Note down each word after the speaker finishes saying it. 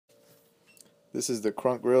This is the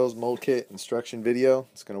Krunk Grillz mold kit instruction video.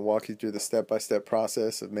 It's going to walk you through the step-by-step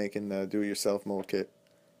process of making the do-it-yourself mold kit.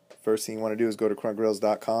 First thing you want to do is go to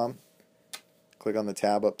KrunkGrillz.com, click on the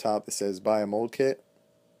tab up top that says buy a mold kit,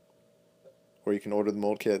 or you can order the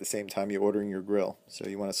mold kit at the same time you're ordering your grill. So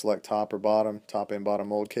you want to select top and bottom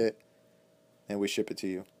mold kit, and we ship it to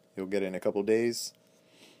you. You'll get it in a couple days.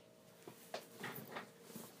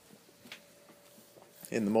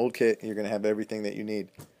 In the mold kit, you're going to have everything that you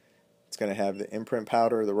need. It's going to have the imprint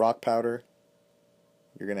powder, the rock powder.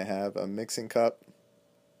 You're going to have a mixing cup,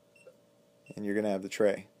 and you're going to have the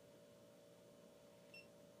tray.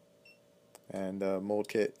 And mold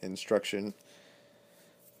kit instruction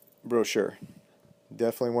brochure.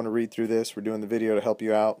 Definitely want to read through this. We're doing the video to help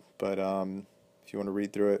you out, but if you want to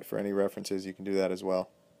read through it for any references, you can do that as well.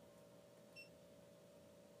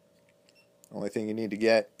 Only thing you need to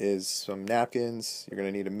get is some napkins. You're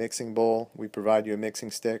going to need a mixing bowl. We provide you a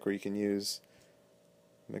mixing stick, or you can use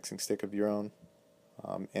a mixing stick of your own,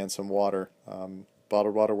 and some water.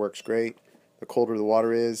 Bottled water works great. The colder the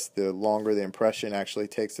water is, the longer the impression actually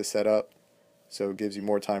takes to set up, so it gives you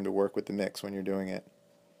more time to work with the mix when you're doing it.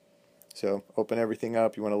 So open everything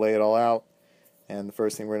up. You want to lay it all out, and the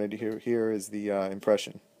first thing we're going to do here is the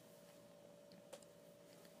impression.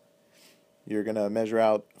 You're going to measure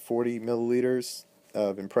out 40 milliliters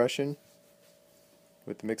of impression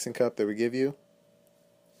with the mixing cup that we give you.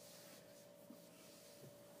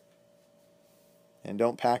 And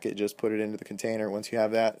don't pack it, just put it into the container. Once you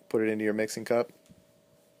have that, put it into your mixing cup.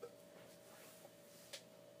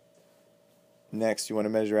 Next, you want to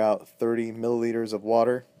measure out 30 milliliters of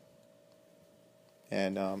water.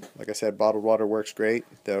 And like I said, bottled water works great.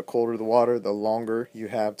 The colder the water, the longer you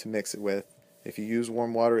have to mix it with. If you use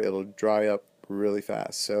warm water, it'll dry up really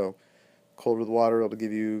fast. So colder the water, it'll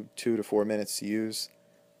give you 2 to 4 minutes to use,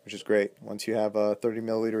 which is great. Once you have 30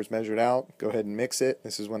 milliliters measured out, go ahead and mix it.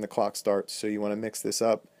 This is when the clock starts. So you want to mix this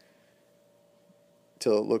up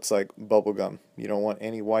till it looks like bubble gum. You don't want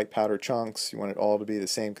any white powder chunks. You want it all to be the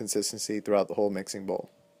same consistency throughout the whole mixing bowl.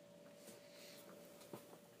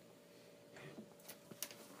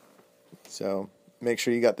 So make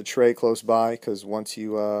sure you got the tray close by, because once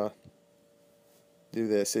you do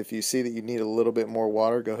this, if you see that you need a little bit more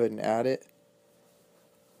water, go ahead and add it.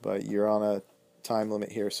 But you're on a time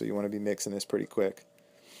limit here, so you want to be mixing this pretty quick.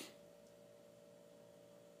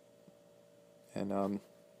 And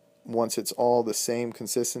once it's all the same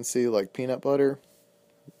consistency like peanut butter,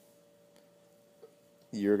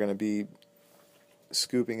 you're going to be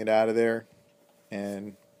scooping it out of there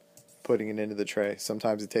and putting it into the tray.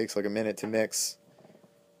 Sometimes it takes like a minute to mix,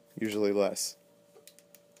 usually less.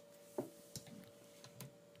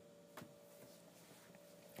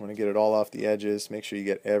 You want to get it all off the edges. Make sure you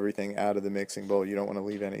get everything out of the mixing bowl. You don't want to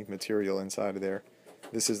leave any material inside of there.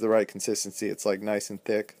 This is the right consistency. It's like nice and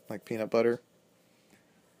thick, like peanut butter.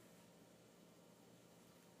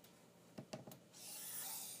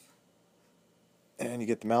 And you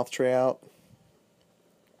get the mouth tray out.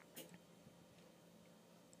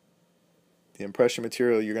 The impression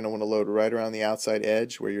material you're going to want to load right around the outside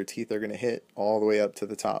edge where your teeth are going to hit, all the way up to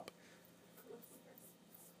the top.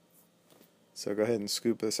 So go ahead and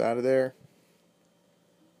scoop this out of there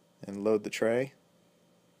and load the tray.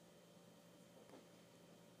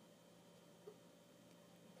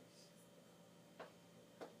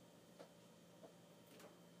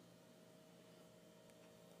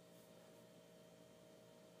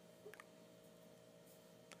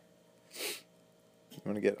 You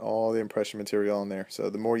want to get all the impression material in there.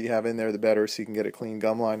 So the more you have in there, the better, so you can get a clean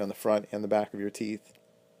gum line on the front and the back of your teeth.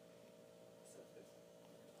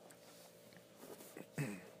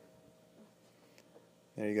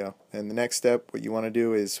 There you go. And the next step, what you want to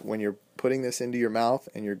do is when you're putting this into your mouth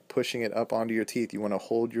and you're pushing it up onto your teeth, you want to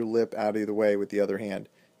hold your lip out of the way with the other hand.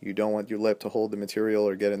 You don't want your lip to hold the material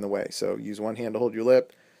or get in the way. So use one hand to hold your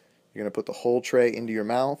lip. You're going to put the whole tray into your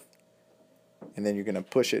mouth, and then you're going to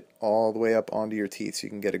push it all the way up onto your teeth so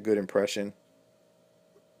you can get a good impression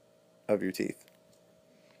of your teeth.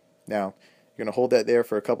 Now, you're going to hold that there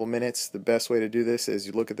for a couple minutes. The best way to do this is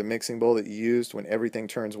you look at the mixing bowl that you used. When everything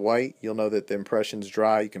turns white, you'll know that the impression's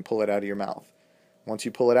dry. You can pull it out of your mouth. Once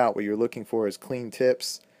you pull it out, what you're looking for is clean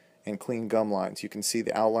tips and clean gum lines. You can see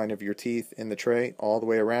the outline of your teeth in the tray all the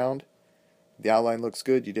way around. The outline looks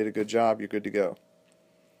good. You did a good job. You're good to go.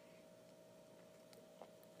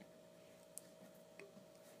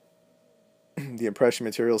 The impression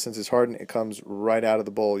material, since it's hardened, it comes right out of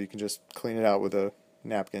the bowl. You can just clean it out with a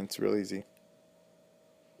napkin. It's real easy.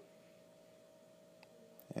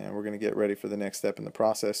 And we're going to get ready for the next step in the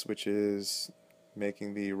process, which is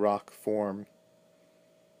making the rock form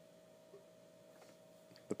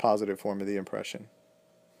the positive form of the impression.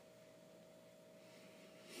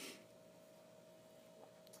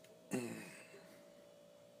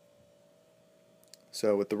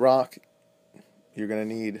 So with the rock, you're going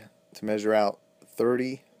to need to measure out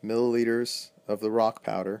 30 milliliters of the rock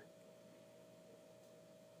powder.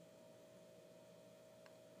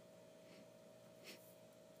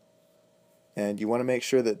 And you want to make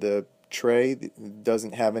sure that the tray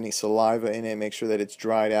doesn't have any saliva in it. Make sure that it's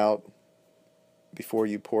dried out before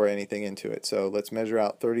you pour anything into it. So let's measure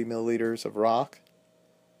out 30 milliliters of rock.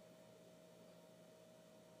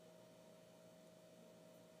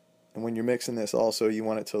 And when you're mixing this also, you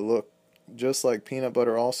want it to look just like peanut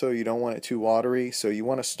butter also. You don't want it too watery, so you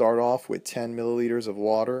want to start off with 10 milliliters of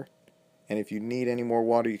water, and if you need any more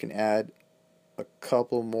water you can add a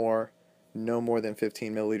couple more, no more than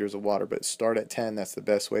 15 milliliters of water, but start at 10. That's the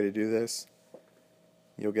best way to do this.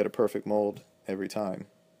 You'll get a perfect mold every time.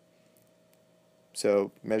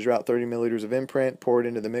 So measure out 30 milliliters of imprint, pour it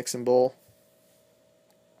into the mixing bowl.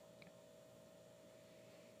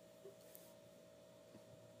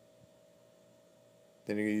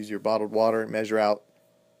 Then you use your bottled water and measure out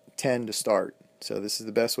 10 to start. So this is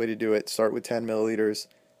the best way to do it. Start with 10 milliliters.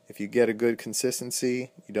 If you get a good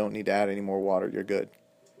consistency, you don't need to add any more water. You're good.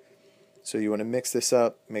 So you want to mix this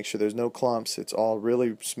up, make sure there's no clumps. It's all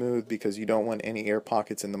really smooth because you don't want any air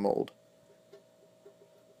pockets in the mold.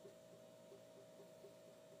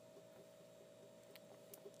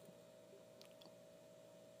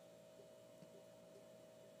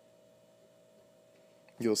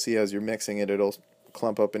 You'll see as you're mixing it, it'll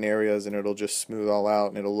clump up in areas and it'll just smooth all out,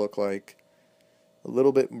 and it'll look like a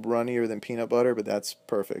little bit runnier than peanut butter, but that's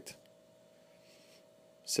perfect.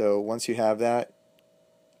 So once you have that,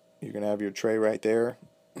 you're going to have your tray right there.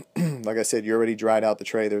 Like I said, you already dried out the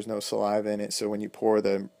tray. There's no saliva in it, so when you pour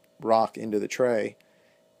the rock into the tray,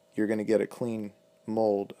 you're going to get a clean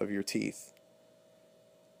mold of your teeth.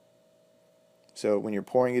 So when you're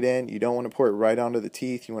pouring it in, you don't want to pour it right onto the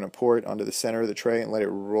teeth. You want to pour it onto the center of the tray and let it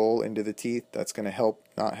roll into the teeth. That's going to help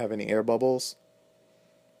not have any air bubbles.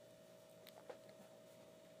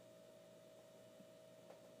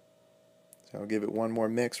 So I'll give it one more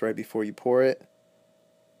mix right before you pour it.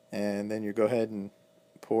 And then you go ahead and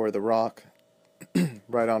pour the rock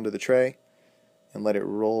right onto the tray and let it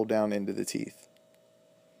roll down into the teeth.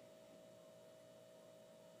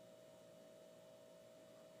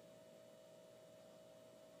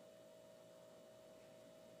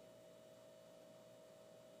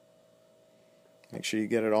 Make sure you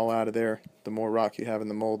get it all out of there. The more rock you have in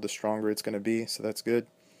the mold, the stronger it's going to be, so that's good.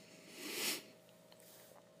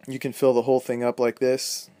 You can fill the whole thing up like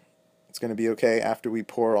this. It's going to be okay. After we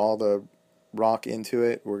pour all the rock into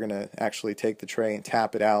it, we're going to actually take the tray and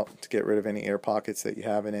tap it out to get rid of any air pockets that you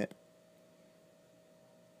have in it.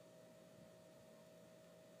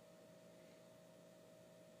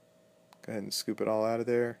 Go ahead and scoop it all out of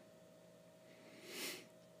there.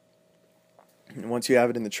 And once you have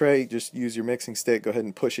it in the tray, just use your mixing stick. Go ahead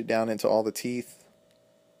and push it down into all the teeth,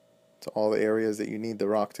 to all the areas that you need the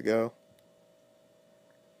rock to go.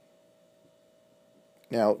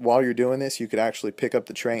 Now, while you're doing this, you could actually pick up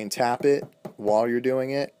the tray and tap it while you're doing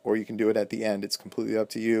it, or you can do it at the end. It's completely up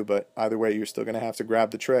to you, but either way, you're still going to have to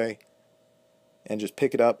grab the tray and just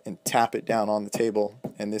pick it up and tap it down on the table,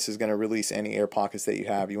 and this is going to release any air pockets that you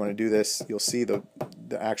have. You want to do this, you'll see the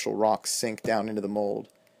actual rock sink down into the mold,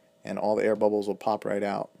 and all the air bubbles will pop right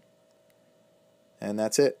out. And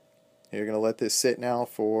that's it. You're going to let this sit now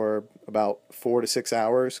for about 4 to 6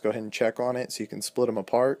 hours. Go ahead and check on it so you can split them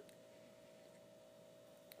apart.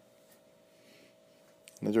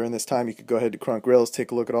 And during this time, you could go ahead to Krunk Grillz,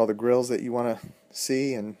 take a look at all the grills that you want to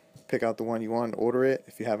see, and pick out the one you want and order it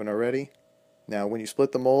if you haven't already. Now, when you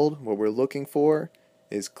split the mold, what we're looking for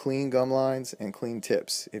is clean gum lines and clean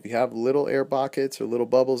tips. If you have little air pockets or little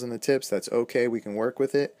bubbles in the tips, that's okay. We can work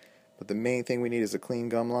with it. But the main thing we need is a clean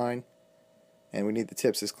gum line, and we need the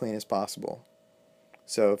tips as clean as possible.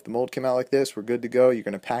 So if the mold came out like this, we're good to go. You're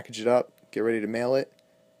going to package it up, get ready to mail it.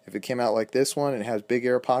 If it came out like this one and it has big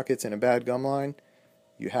air pockets and a bad gum line,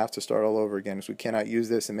 you have to start all over again, because we cannot use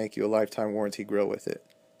this and make you a lifetime warranty grill with it.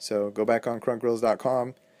 So go back on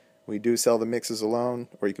KrunkGrillz.com. We do sell the mixes alone,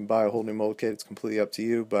 or you can buy a whole new mold kit. It's completely up to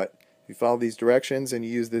you, but if you follow these directions and you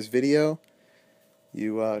use this video,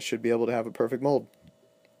 you should be able to have a perfect mold.